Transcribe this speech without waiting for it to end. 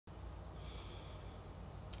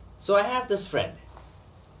So I have this friend.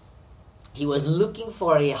 He was looking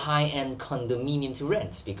for a high-end condominium to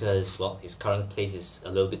rent because, well, his current place is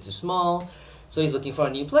a little bit too small. So he's looking for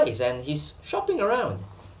a new place and he's shopping around.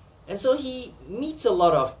 And so he meets a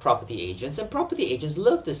lot of property agents, and property agents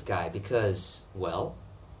love this guy because, well,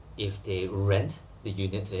 if they rent the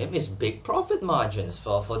unit to him, it's big profit margins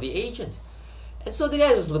for the agent. And so the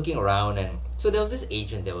guy was looking around, and so there was this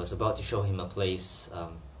agent that was about to show him a place,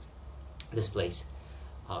 this place.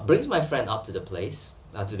 Brings my friend up to the place,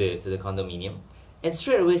 to the condominium, and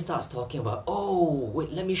straight away starts talking about, oh,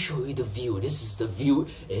 wait, let me show you the view. This is the view,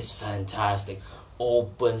 it's fantastic.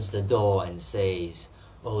 Opens the door and says,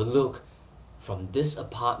 oh, look, from this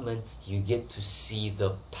apartment, you get to see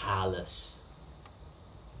the palace.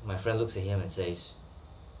 My friend looks at him and says,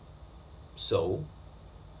 so?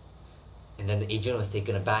 And then the agent was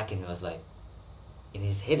taken aback and he was like, in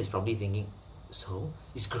his head, is probably thinking, so?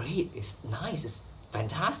 It's great, it's nice, it's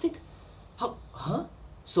fantastic. How, huh?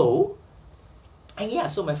 So? And yeah,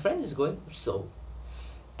 so my friend is going, so?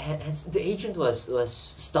 And the agent was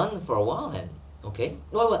stunned for a while and, okay,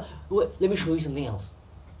 well, let me show you something else.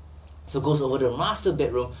 So goes over to the master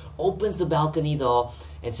bedroom, opens the balcony door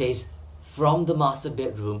and says, from the master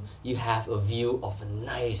bedroom, you have a view of a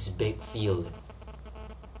nice big field.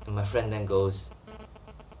 And my friend then goes,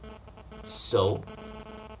 so?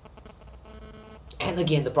 And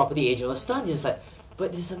again, the property agent was stunned. He was like,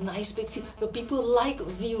 but it's a nice big view. The people like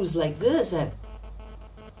views like this.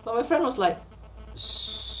 But my friend was like,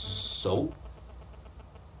 so?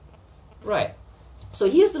 Right. So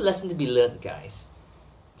here's the lesson to be learned, guys.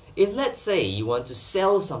 If, let's say, you want to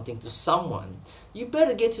sell something to someone, you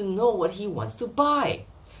better get to know what he wants to buy.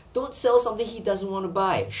 Don't sell something he doesn't want to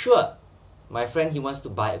buy. Sure, my friend, he wants to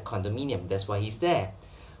buy a condominium. That's why he's there.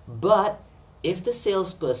 But if the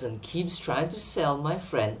salesperson keeps trying to sell my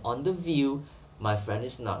friend on the view, my friend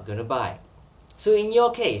is not going to buy. So in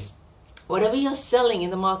your case, whatever you're selling in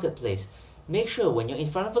the marketplace, make sure when you're in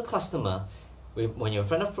front of a customer, when you're in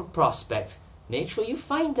front of a prospect, make sure you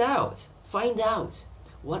find out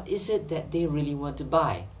what is it that they really want to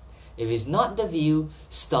buy. If it's not the view,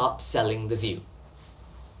 stop selling the view.